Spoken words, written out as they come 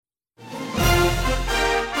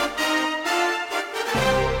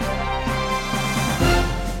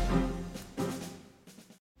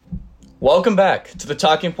Welcome back to the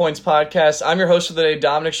Talking Points podcast. I'm your host for the day,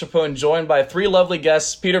 Dominic, Chiappone, joined by three lovely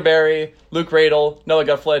guests, Peter Barry, Luke Radel, Noah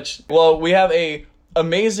Gutfleisch. Well, we have a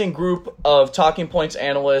amazing group of Talking Points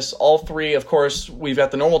analysts. All three, of course, we've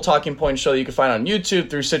got the normal Talking Points show that you can find on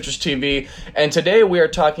YouTube through Citrus TV. And today we are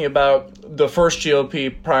talking about the first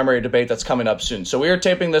GOP primary debate that's coming up soon. So we are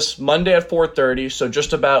taping this Monday at 4:30, so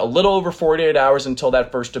just about a little over 48 hours until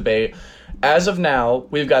that first debate. As of now,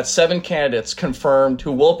 we've got 7 candidates confirmed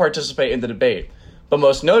who will participate in the debate. But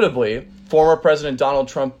most notably, former President Donald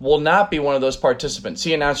Trump will not be one of those participants.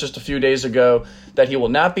 He announced just a few days ago that he will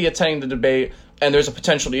not be attending the debate, and there's a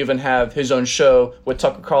potential to even have his own show with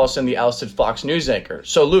Tucker Carlson, the ousted Fox News anchor.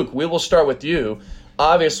 So, Luke, we will start with you.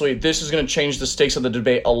 Obviously, this is going to change the stakes of the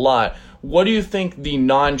debate a lot. What do you think the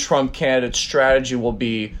non-Trump candidate's strategy will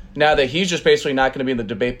be now that he's just basically not going to be in the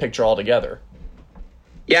debate picture altogether?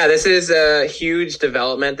 Yeah, this is a huge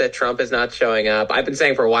development that Trump is not showing up. I've been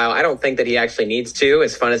saying for a while, I don't think that he actually needs to,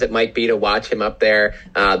 as fun as it might be to watch him up there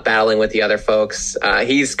battling with the other folks.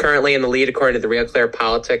 He's currently in the lead, according to the Real Clear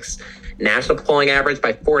Politics national polling average,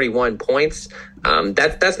 by 41 points.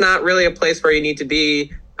 That's not really a place where you need to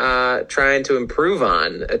be trying to improve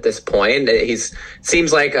on at this point.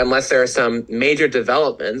 Seems like unless there are some major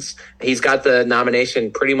developments, he's got the nomination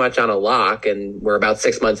pretty much on a lock, and we're about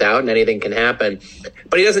 6 months out and anything can happen.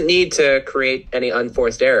 But he doesn't need to create any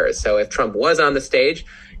unforced errors. So if Trump was on the stage,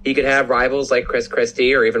 he could have rivals like Chris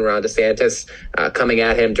Christie or even Ron DeSantis coming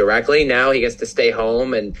at him directly. Now he gets to stay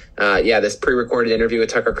home. And this pre-recorded interview with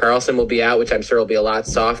Tucker Carlson will be out, which I'm sure will be a lot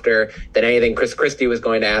softer than anything Chris Christie was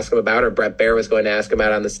going to ask him about or Brett Baer was going to ask him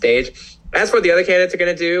about on the stage. As for what the other candidates are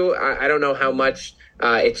going to do, I don't know how much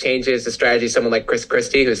it changes the strategy of someone like Chris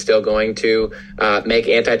Christie, who's still going to make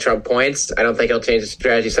anti-Trump points. I don't think it'll change the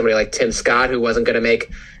strategy of somebody like Tim Scott, who wasn't going to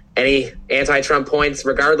make any anti-Trump points,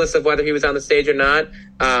 regardless of whether he was on the stage or not.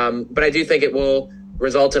 But I do think it will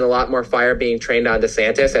result in a lot more fire being trained on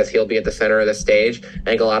DeSantis, as he'll be at the center of the stage. I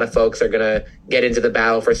think a lot of folks are going to get into the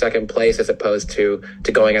battle for second place as opposed to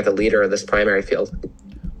going at the leader of this primary field.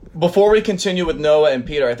 Before we continue with Noah and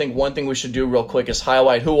Peter, I think one thing we should do real quick is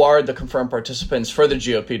highlight who are the confirmed participants for the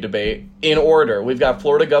GOP debate in order. We've got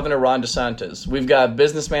Florida Governor Ron DeSantis. We've got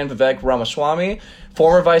businessman Vivek Ramaswamy,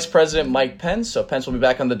 former Vice President Mike Pence, so Pence will be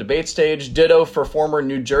back on the debate stage. Ditto for former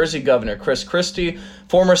New Jersey Governor Chris Christie,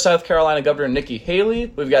 former South Carolina Governor Nikki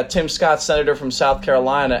Haley. We've got Tim Scott, Senator from South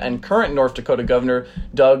Carolina, and current North Dakota Governor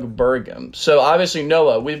Doug Burgum. So obviously,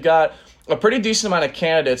 Noah, we've got a pretty decent amount of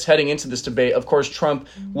candidates heading into this debate. Of course, Trump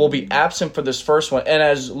will be absent for this first one. And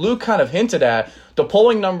as Luke kind of hinted at, the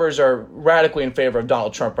polling numbers are radically in favor of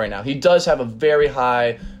Donald Trump right now. He does have a very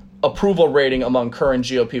high approval rating among current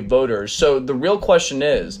GOP voters. So the real question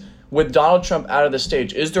is, with Donald Trump out of the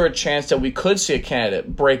stage, is there a chance that we could see a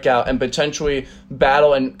candidate break out and potentially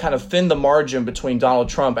battle and kind of thin the margin between Donald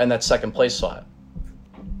Trump and that second place slot?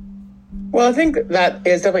 Well, I think that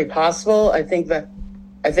is definitely possible. I think that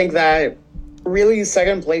really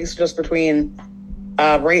second place just between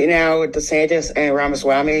right now DeSantis and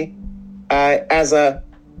Ramaswamy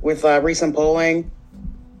with recent polling.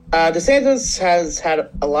 DeSantis has had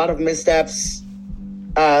a lot of missteps.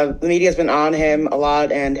 The media has been on him a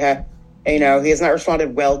lot, and he has not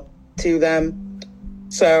responded well to them.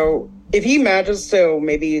 So if he manages to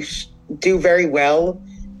maybe do very well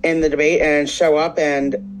in the debate and show up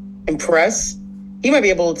and impress, he might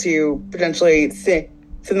be able to potentially thin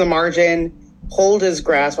the margin, hold his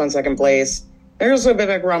grasp on second place. There's also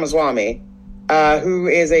Vivek Ramaswamy, who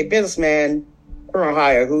is a businessman from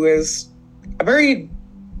Ohio, who is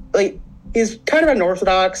he's kind of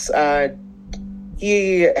unorthodox.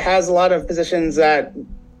 He has a lot of positions that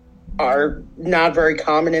are not very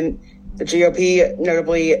common in the GOP,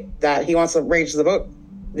 notably that he wants to raise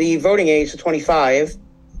the voting age to 25.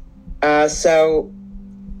 So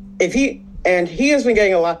if he has been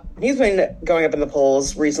getting he's been going up in the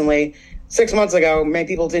polls recently. 6 months ago, many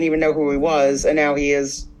people didn't even know who he was, and now he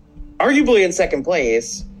is arguably in second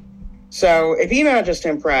place. So if he manages to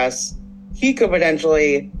impress, he could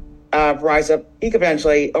potentially rise up. He could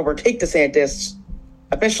potentially overtake DeSantis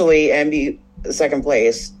officially and be second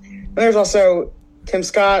place. And there's also Tim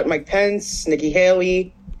Scott, Mike Pence, Nikki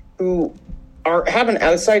Haley, who have an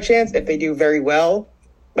outside chance if they do very well.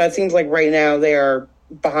 But it seems like right now they are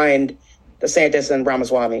behind DeSantis and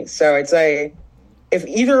Ramaswamy. So I'd say if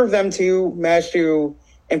either of them two manage to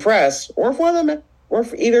impress, or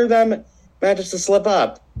if either of them manages to slip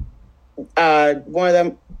up, one of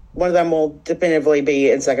them will definitively be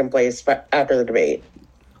in second place after the debate.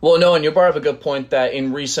 Well, no, and you brought up a good point that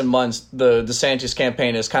in recent months, the DeSantis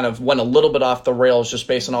campaign has kind of went a little bit off the rails just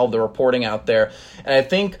based on all of the reporting out there. And I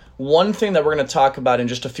think one thing that we're going to talk about in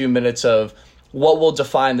just a few minutes of what will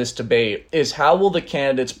define this debate is how will the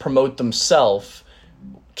candidates promote themselves,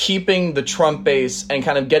 keeping the Trump base and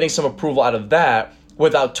kind of getting some approval out of that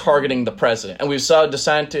without targeting the president. And we saw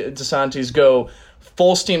DeSantis go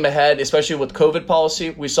full steam ahead, especially with COVID policy.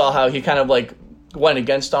 We saw how he kind of like went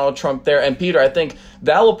against Donald Trump there. And Peter, I think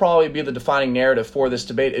that will probably be the defining narrative for this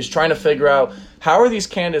debate, is trying to figure out how are these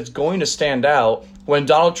candidates going to stand out when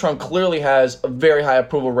Donald Trump clearly has a very high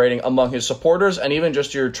approval rating among his supporters and even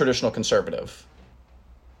just your traditional conservative.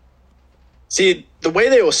 See, the way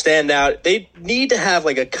they will stand out, they need to have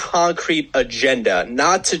like a concrete agenda,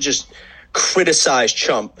 not to just criticize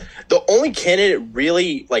Trump. The only candidate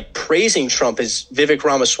really like praising Trump is Vivek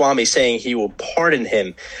Ramaswamy, saying he will pardon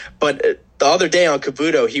him. But the other day on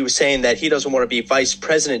Cavuto, he was saying that he doesn't want to be vice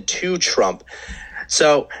president to Trump.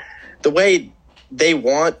 So the way they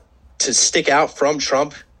want to stick out from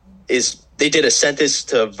Trump is they did a census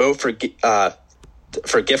to vote for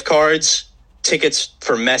gift cards, tickets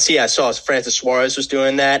for Messi. I saw Francis Suarez was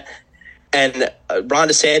doing that. And Ron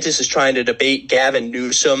DeSantis is trying to debate Gavin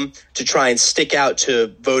Newsom to try and stick out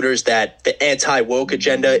to voters that the anti-woke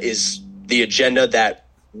agenda is the agenda that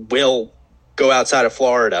will go outside of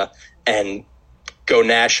Florida and go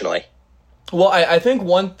nationally. Well, I think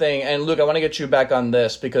one thing, and Luke, I want to get you back on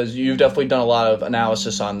this because you've definitely done a lot of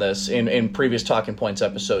analysis on this in previous Talking Points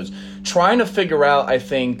episodes. Trying to figure out, I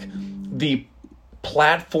think, the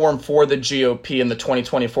platform for the GOP in the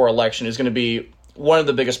 2024 election is going to be one of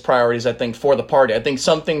the biggest priorities, I think, for the party. I think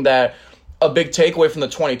something that a big takeaway from the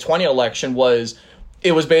 2020 election was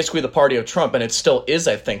it was basically the party of Trump, and it still is,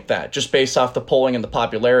 I think, that, just based off the polling and the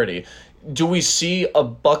popularity. Do we see a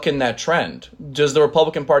buck in that trend? Does the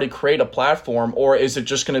Republican Party create a platform, or is it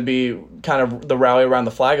just going to be kind of the rally around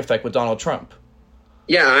the flag effect with Donald Trump?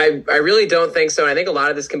 Yeah, I really don't think so. And I think a lot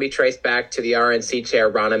of this can be traced back to the RNC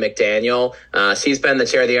chair, Ronna McDaniel. She's been the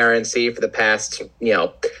chair of the RNC for the past,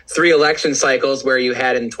 3 election cycles, where you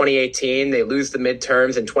had in 2018, they lose the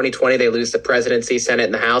midterms. In 2020, they lose the presidency, Senate,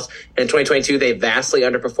 and the House. And in 2022, they vastly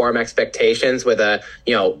underperform expectations with a,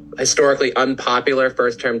 historically unpopular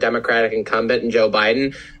first-term Democratic incumbent in Joe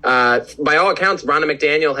Biden. By all accounts, Ronna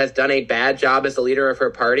McDaniel has done a bad job as the leader of her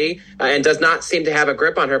party and does not seem to have a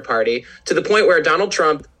grip on her party, to the point where Donald Trump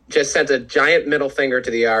just sent a giant middle finger to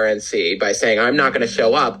the RNC by saying, I'm not going to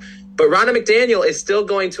show up. But Ronna McDaniel is still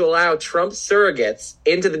going to allow Trump surrogates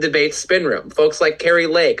into the debate spin room. Folks like Carrie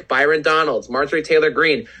Lake, Byron Donalds, Marjorie Taylor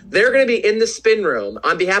Greene, they're going to be in the spin room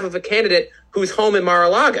on behalf of a candidate who's home in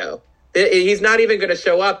Mar-a-Lago. He's not even going to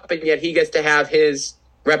show up, and yet he gets to have his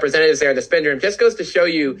representatives there in the spin room. Just goes to show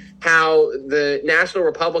you how the national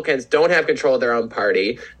Republicans don't have control of their own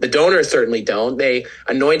party. The donors certainly don't. They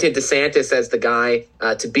anointed DeSantis as the guy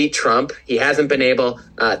to beat Trump. He hasn't been able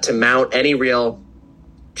to mount any real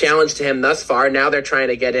challenge to him thus far. Now they're trying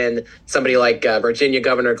to get in somebody like Virginia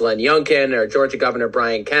Governor Glenn Youngkin or Georgia Governor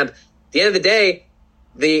Brian Kemp. At the end of the day,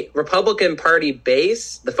 the Republican Party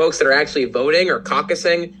base, the folks that are actually voting or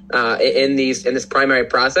caucusing in this primary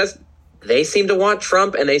process, they seem to want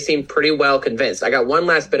Trump, and they seem pretty well convinced. I got one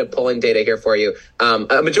last bit of polling data here for you.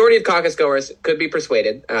 A majority of caucus goers could be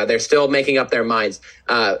persuaded. They're still making up their minds.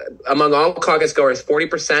 Among all caucus goers,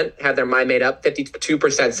 40% have their mind made up.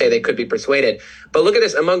 52% say they could be persuaded. But look at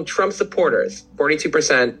this. Among Trump supporters,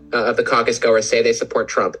 42% of the caucus goers say they support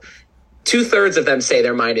Trump. 2/3 of them say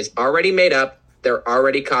their mind is already made up. They're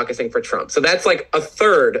already caucusing for Trump. So that's like a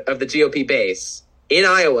third of the GOP base in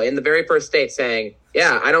Iowa, in the very first state, saying,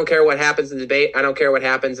 yeah, I don't care what happens in the debate. I don't care what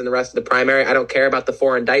happens in the rest of the primary. I don't care about the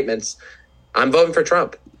 4 indictments. I'm voting for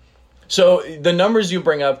Trump. So the numbers you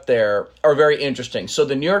bring up there are very interesting. So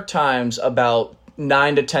the New York Times, about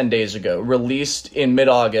 9 to 10 days ago, released in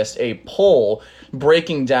mid-August a poll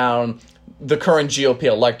breaking down the current GOP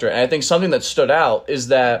electorate. And I think something that stood out is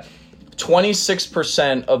that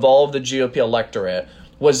 26% of all of the GOP electorate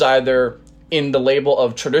was either in the label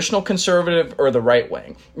of traditional conservative or the right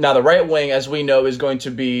wing. Now, the right wing, as we know, is going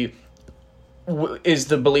to be is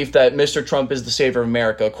the belief that Mr. Trump is the savior of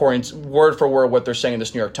America, according to word for word what they're saying in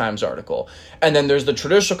this New York Times article. And then there's the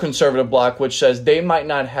traditional conservative bloc, which says they might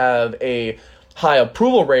not have a high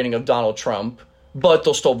approval rating of Donald Trump, but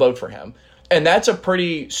they'll still vote for him. And that's a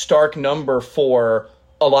pretty stark number for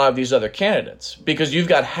a lot of these other candidates, because you've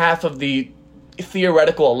got half of the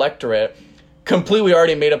theoretical electorate completely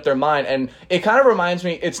already made up their mind. And it kind of reminds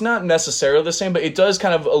me, it's not necessarily the same, but it does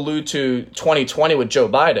kind of allude to 2020 with Joe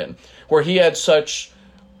Biden, where he had such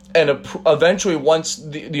eventually once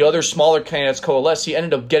the other smaller candidates coalesced, he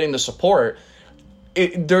ended up getting the support.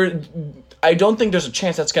 I don't think there's a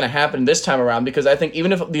chance that's going to happen this time around, because I think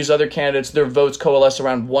even if these other candidates, their votes coalesce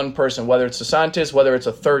around one person, whether it's DeSantis, whether it's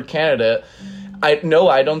a third candidate, I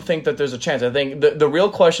don't think that there's a chance. I think the real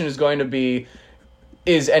question is going to be,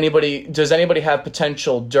 does anybody have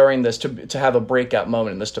potential during this to have a breakout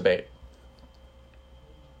moment in this debate?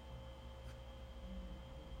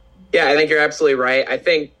 Yeah, I think you're absolutely right. I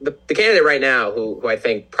think the candidate right now who I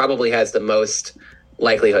think probably has the most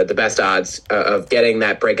likelihood, the best odds of getting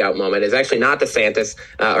that breakout moment is actually not DeSantis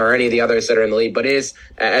or any of the others that are in the lead, but is,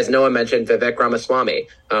 as Noah mentioned, Vivek Ramaswamy.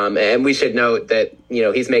 And we should note that,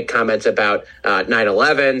 he's made comments about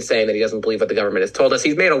 9/11, saying that he doesn't believe what the government has told us.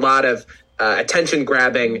 He's made a lot of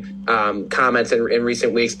attention-grabbing comments in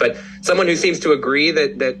recent weeks, but someone who seems to agree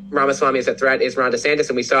that Ramaswamy is a threat is Ron DeSantis,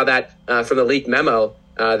 and we saw that from the leaked memo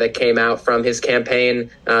that came out from his campaign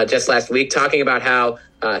just last week, talking about how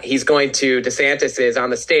DeSantis is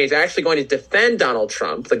on the stage actually going to defend Donald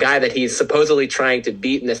Trump, the guy that he's supposedly trying to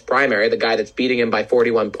beat in this primary, the guy that's beating him by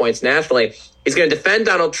 41 points nationally. He's going to defend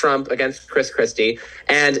Donald Trump against Chris Christie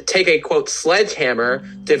and take a, quote, sledgehammer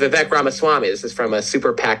to Vivek Ramaswamy. This is from a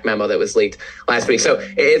super PAC memo that was leaked last week. So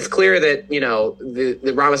it's clear that,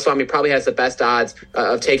 the Ramaswamy probably has the best odds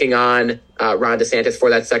of taking on Ron DeSantis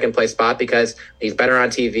for that second place spot, because he's better on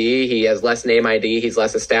TV. He has less name ID. He's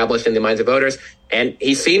less established in the minds of voters. And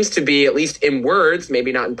he seems to be, at least in words,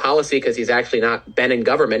 maybe not in policy, because he's actually not been in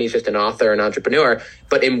government. He's just an author and entrepreneur.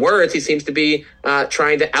 But in words, he seems to be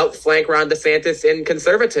trying to outflank Ron DeSantis in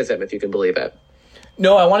conservatism, if you can believe it.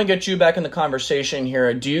 No, I want to get you back in the conversation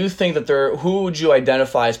here. Do you think that who would you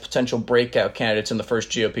identify as potential breakout candidates in the first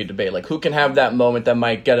GOP debate? Like, who can have that moment that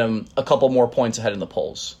might get him a couple more points ahead in the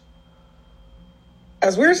polls?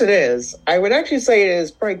 As weird as it is, I would actually say it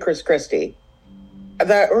is probably Chris Christie.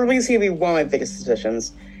 That, or at least he'd be one of my biggest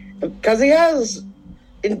decisions. Because he has,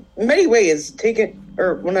 in many ways,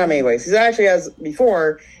 not many ways, he actually has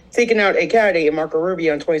before taken out a candidate, Marco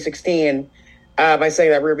Rubio, in 2016, by saying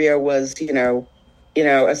that Rubio was, an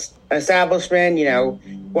establishment,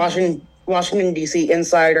 Washington, D.C.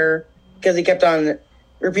 insider, because he kept on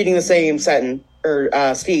repeating the same sentence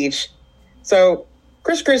or speech. So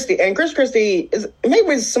Chris Christie is in many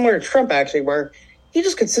ways similar to Trump, actually, where he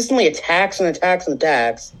just consistently attacks and attacks and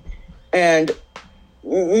attacks. And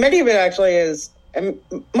many of it actually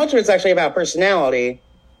much of it's actually about personality.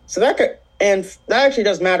 So that actually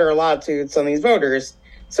does matter a lot to some of these voters.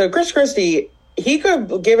 So Chris Christie, he could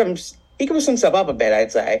boost himself up a bit,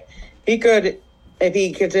 I'd say. If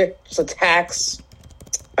he could just attacks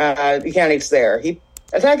the candidates there.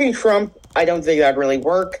 Attacking Trump, I don't think that'd really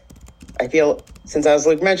work. I feel, since as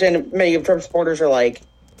Luke mentioned, many of Trump's supporters are like,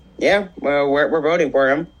 yeah, well, we're voting for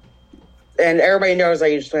him. And everybody knows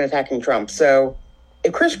that he's just been attacking Trump. So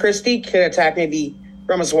if Chris Christie could attack maybe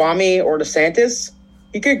Ramaswamy or DeSantis,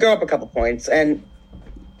 he could go up a couple points. And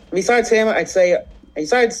besides him, I'd say,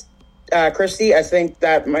 besides Christie, I think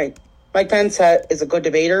that Mike Pence is a good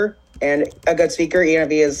debater and a good speaker, even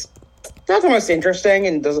if he is not the most interesting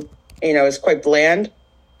and is quite bland.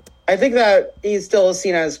 I think that he's still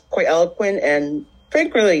seen as quite eloquent and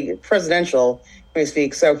frankly presidential when he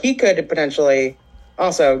speaks, so he could potentially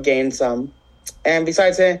also gain some. And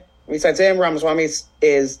besides him, Ramaswamy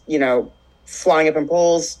is flying up in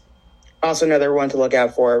polls. Also another one to look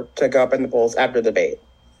out for to go up in the polls after the debate.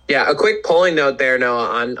 Yeah, a quick polling note there,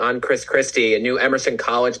 Noah, on Chris Christie, a new Emerson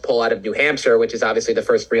College poll out of New Hampshire, which is obviously the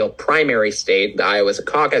first real primary state. Iowa's a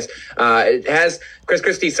caucus. It has Chris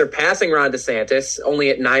Christie surpassing Ron DeSantis, only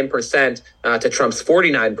at 9% to Trump's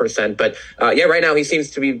 49%. But right now he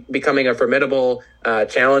seems to be becoming a formidable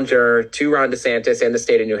challenger to Ron DeSantis and the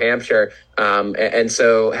state of New Hampshire. And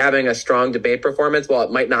so having a strong debate performance, while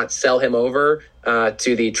it might not sell him over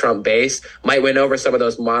to the Trump base, might win over some of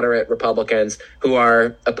those moderate Republicans who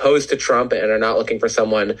are opposed to Trump and are not looking for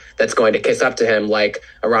someone that's going to kiss up to him like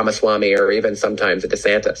a Ramaswamy or even sometimes a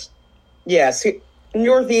DeSantis. Yes,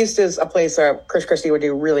 Northeast is a place that Chris Christie would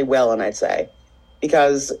do really well in, I'd say,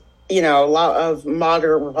 because, a lot of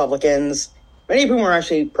moderate Republicans, many of whom are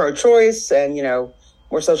actually pro-choice and,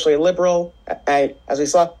 more socially liberal.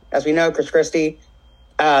 As we know, Chris Christie,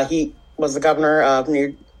 he was the governor of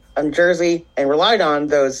New Jersey and relied on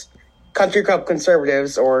those country club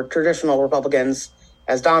conservatives or traditional Republicans,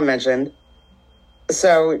 as Don mentioned.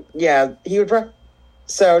 So, yeah, he would.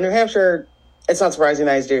 So, New Hampshire, it's not surprising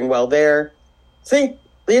that he's doing well there. See,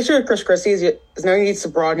 the issue with Chris Christie is now he needs to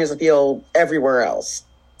broaden his appeal everywhere else.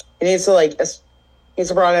 He needs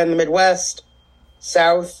to broaden in the Midwest,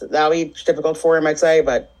 South. That'll be difficult for him, I'd say,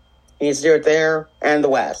 but he needs to do it there and the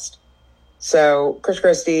West. So, Chris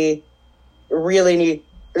Christie really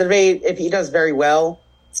the debate, if he does very well,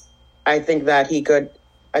 I think that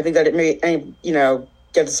it may,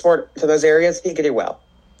 get the support to those areas. He could do well,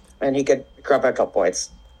 and he could grab a couple points.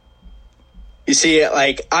 You see,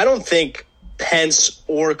 I don't think Pence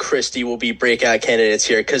or Christie will be breakout candidates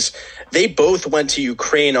here because they both went to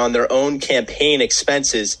Ukraine on their own campaign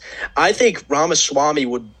expenses. I think Ramaswamy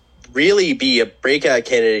would really be a breakout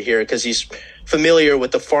candidate here because he's familiar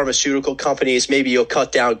with the pharmaceutical companies. Maybe he'll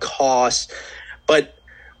cut down costs. But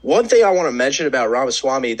one thing I want to mention about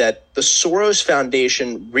Ramaswamy, that the Soros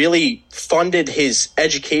Foundation really funded his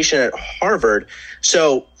education at Harvard.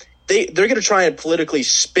 So they're going to try and politically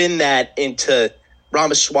spin that into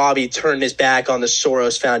Ramaswamy turning his back on the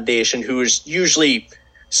Soros Foundation, who is usually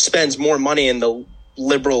spends more money in the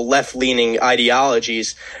liberal left-leaning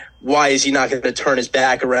ideologies. Why is he not going to turn his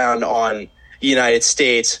back around on the United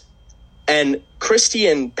States? And Christie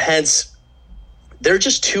and Pence, they're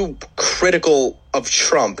just too critical of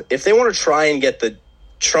Trump. If they want to try and get the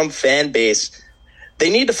Trump fan base, they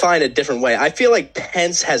need to find a different way. I feel like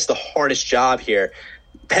Pence has the hardest job here.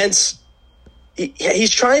 Pence,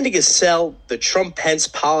 he's trying to sell the Trump-Pence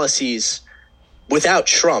policies without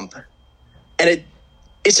Trump. And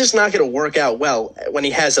it's just not going to work out well when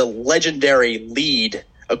he has a legendary lead,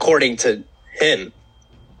 according to him.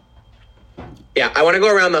 Yeah, I want to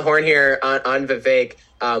go around the horn here on Vivek.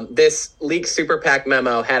 This leaked Super PAC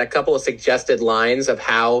memo had a couple of suggested lines of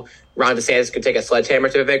how Ron DeSantis could take a sledgehammer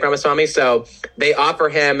to Vivek Ramaswamy. So they offer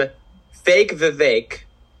him fake Vivek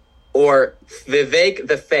or Vivek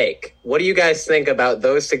the fake. What do you guys think about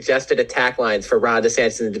those suggested attack lines for Ron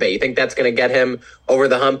DeSantis in the debate? You think that's going to get him over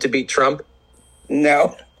the hump to beat Trump?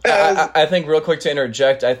 No. I think, real quick to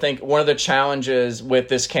interject, I think one of the challenges with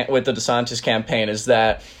the DeSantis campaign is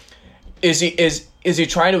that is he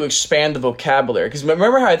trying to expand the vocabulary? Because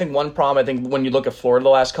remember how I think one problem, I think when you look at Florida the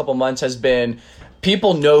last couple months has been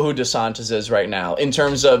people know who DeSantis is right now in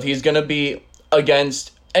terms of he's going to be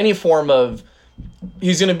against any form of,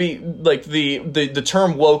 he's going to be like the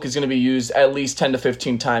term woke is going to be used at least 10 to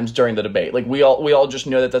 15 times during the debate. Like we all just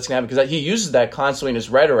know that that's going to happen because he uses that constantly in his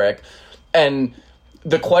rhetoric. And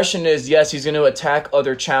the question is, yes, he's going to attack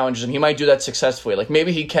other challenges and he might do that successfully. Like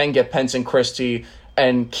maybe he can get Pence and Christie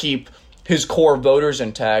and keep his core voters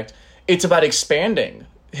intact. It's about expanding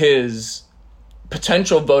his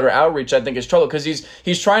potential voter outreach. I think is trouble because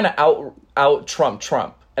he's trying to out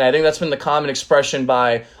Trump. And I think that's been the common expression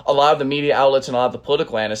by a lot of the media outlets and a lot of the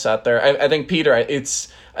political analysts out there. I think, Peter,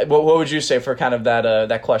 what would you say for kind of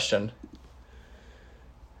that question?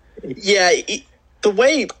 Yeah, the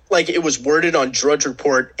way it was worded on Drudge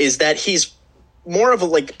Report is that he's more of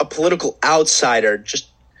a political outsider. Just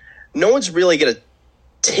no one's really going to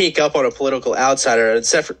take up on a political outsider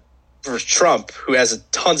except for Trump, who has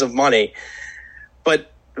tons of money.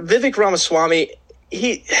 But Vivek Ramaswamy,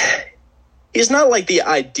 he's not like the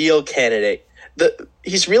ideal candidate.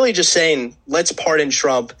 He's really just saying, let's pardon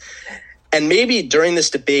Trump. And maybe during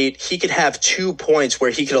this debate, he could have 2 points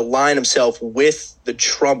where he could align himself with the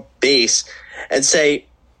Trump base and say,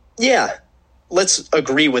 yeah, let's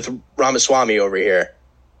agree with Ramaswamy over here.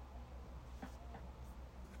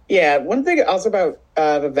 Yeah, one thing also about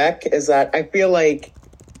Vivek is that I feel like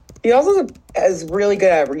he also is really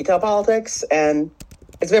good at retail politics, and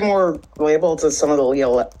it's been more relatable to some of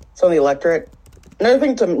the electorate. Another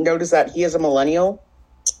thing to note is that he is a millennial.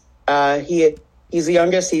 He's the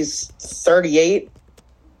youngest. He's 38,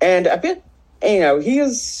 and I feel he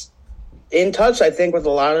is in touch, I think, with a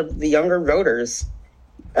lot of the younger voters.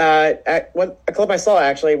 A clip I saw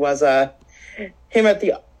actually was him at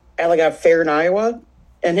a fair in Iowa.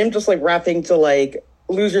 And him just rapping to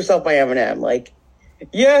Lose Yourself by Eminem.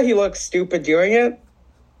 Yeah, he looks stupid doing it,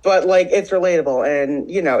 but it's relatable and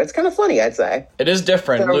it's kind of funny, I'd say. It is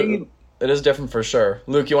different. So it is different for sure.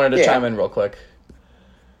 Luke, you wanted to chime in real quick.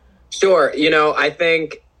 Sure. I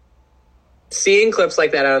think seeing clips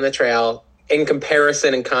like that out on the trail in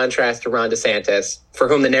comparison and contrast to Ron DeSantis, for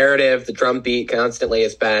whom the narrative, the drumbeat constantly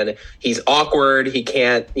has been, he's awkward. He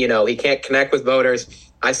can't connect with voters.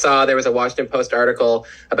 I saw there was a Washington Post article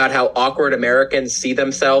about how awkward Americans see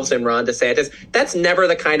themselves in Ron DeSantis. That's never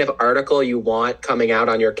the kind of article you want coming out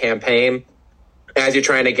on your campaign as you're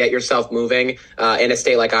trying to get yourself moving in a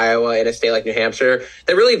state like Iowa, in a state like New Hampshire,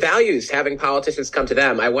 that really values having politicians come to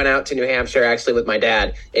them. I went out to New Hampshire actually with my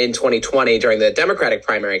dad in 2020 during the Democratic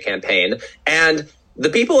primary campaign, and the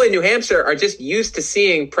people in New Hampshire are just used to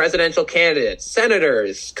seeing presidential candidates,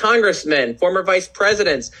 senators, congressmen, former vice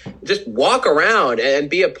presidents just walk around and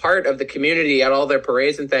be a part of the community at all their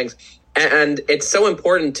parades and things. And it's so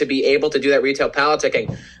important to be able to do that retail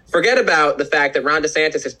politicking. Forget about the fact that Ron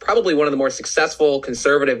DeSantis is probably one of the more successful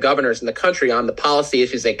conservative governors in the country on the policy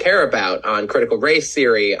issues they care about, on critical race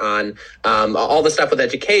theory, on all the stuff with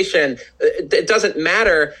education. It doesn't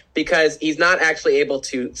matter because he's not actually able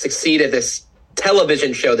to succeed at this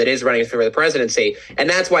television show that is running for the presidency. And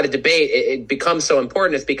that's why the debate, it becomes so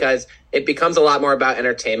important, is because it becomes a lot more about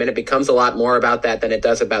entertainment. It becomes a lot more about that than it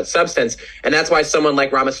does about substance. And that's why someone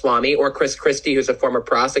like Ramaswamy or Chris Christie, who's a former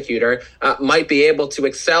prosecutor, might be able to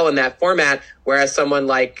excel in that format. Whereas someone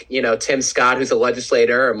like, Tim Scott, who's a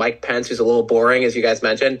legislator, or Mike Pence, who's a little boring, as you guys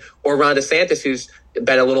mentioned, or Ron DeSantis, who's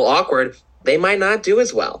been a little awkward, they might not do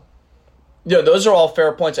as well. Yeah, those are all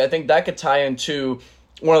fair points. I think that could tie into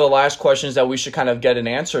one of the last questions that we should kind of get an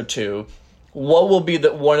answer to. What will be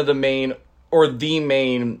one of the main or the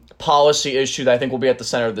main policy issue that I think will be at the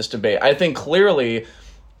center of this debate? I think clearly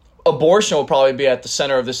abortion will probably be at the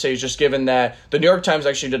center of this stage, just given that the New York Times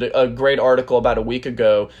actually did a great article about a week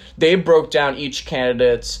ago. They broke down each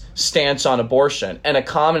candidate's stance on abortion, and a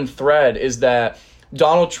common thread is that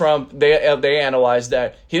Donald Trump, they analyzed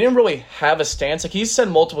that he didn't really have a stance. Like, he's said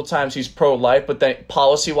multiple times he's pro-life, but then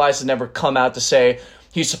policy-wise has never come out to say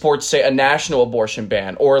he supports, say, a national abortion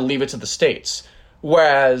ban or leave it to the states.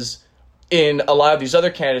 Whereas in a lot of these other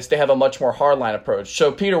candidates, they have a much more hardline approach.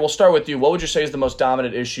 So, Peter, we'll start with you. What would you say is the most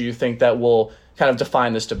dominant issue you think that will kind of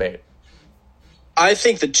define this debate? I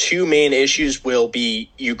think the two main issues will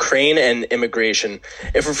be Ukraine and immigration.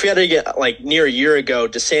 If we're forgetting, near a year ago,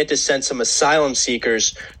 DeSantis sent some asylum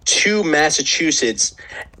seekers to Massachusetts,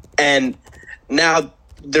 and now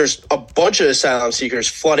there's a bunch of asylum seekers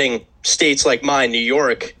flooding states like mine, New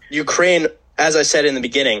York. Ukraine, as I said in the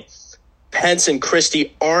beginning, Pence and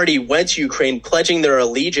Christie already went to Ukraine, pledging their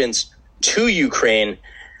allegiance to Ukraine.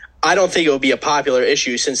 I don't think it will be a popular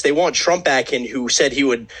issue since they want Trump back in, who said he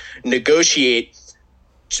would negotiate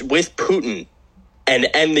with Putin and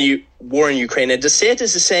end the war in Ukraine. And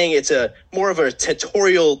DeSantis is saying it's more of a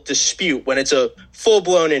territorial dispute when it's a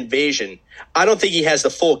full-blown invasion. I don't think he has the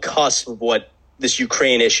full cusp of what this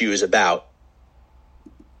Ukraine issue is about.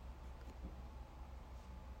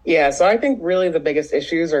 Yeah, so I think really the biggest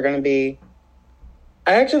issues are going to be,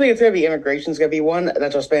 I actually think it's going to be immigration is going to be one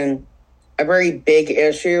that's just been a very big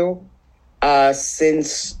issue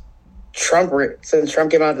since Trump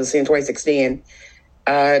came out of the scene in 2016.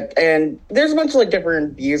 And there's a bunch of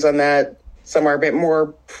different views on that. Some are a bit more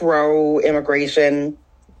pro-immigration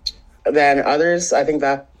than others. I think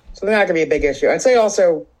that something that could be a big issue. I'd say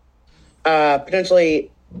also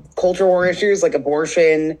potentially culture war issues like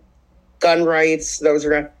abortion, gun rights. That's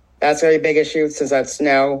going to be a big issue since that's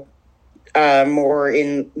now more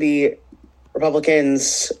in the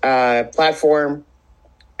Republicans' platform.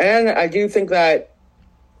 And I do think that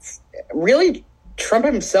really Trump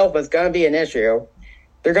himself is going to be an issue.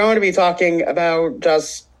 They're going to be talking about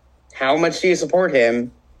just how much do you support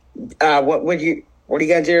him? What are you going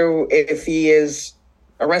to do if he is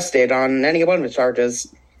arrested on any one of the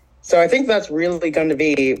charges? So I think that's really going to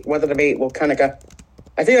be what the debate will kind of go.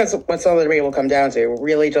 I think that's what some of the debate will come down to.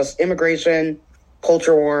 Really just immigration,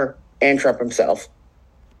 culture war, and Trump himself.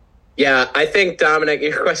 Yeah, I think, Dominic,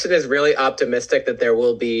 your question is really optimistic that there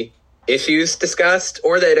will be issues discussed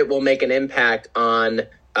or that it will make an impact on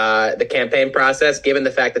the campaign process, given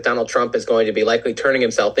the fact that Donald Trump is going to be likely turning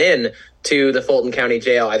himself in to the Fulton County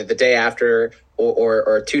Jail either the day after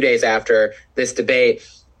or 2 days after this debate.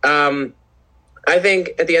 I think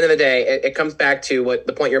at the end of the day, it comes back to what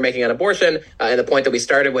the point you're making on abortion and the point that we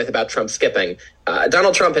started with about Trump skipping.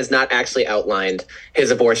 Donald Trump has not actually outlined his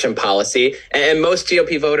abortion policy. And most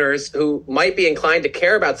GOP voters who might be inclined to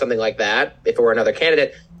care about something like that, if it were another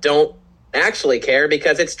candidate, don't actually care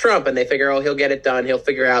because it's Trump and they figure, he'll get it done. He'll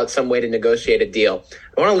figure out some way to negotiate a deal.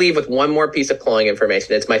 I want to leave with one more piece of polling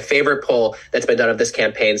information. It's my favorite poll that's been done of this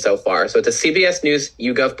campaign so far. So it's a CBS News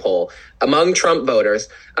YouGov poll. Among Trump voters,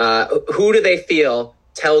 who do they feel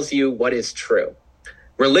tells you what is true?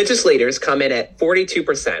 Religious leaders come in at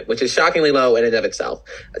 42%, which is shockingly low in and of itself.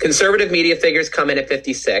 Conservative media figures come in at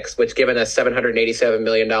 56%, which given a $787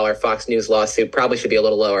 million Fox News lawsuit probably should be a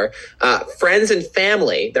little lower. Friends and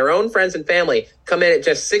family, their own friends and family, come in at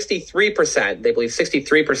just 63%. They believe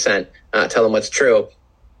 63% tell them what's true.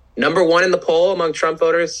 Number one in the poll among Trump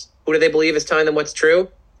voters, who do they believe is telling them what's true?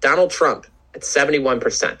 Donald Trump at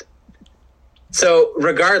 71%. So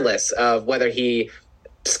regardless of whether he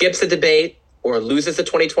skips the debate, or loses the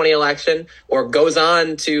 2020 election, or goes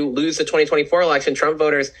on to lose the 2024 election, Trump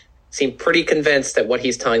voters seem pretty convinced that what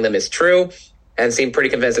he's telling them is true and seem pretty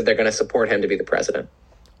convinced that they're going to support him to be the president.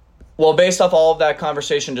 Well, based off all of that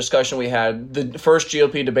conversation discussion we had, the first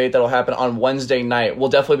GOP debate that will happen on Wednesday night will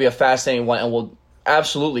definitely be a fascinating one and will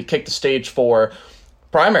absolutely kick the stage for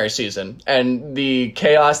primary season and the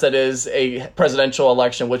chaos that is a presidential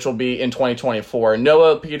election, which will be in 2024.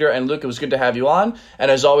 Noah, Peter, and Luke, it was good to have you on. And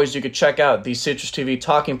as always, you could check out the Citrus TV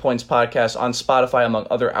Talking Points podcast on Spotify, among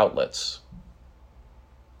other outlets.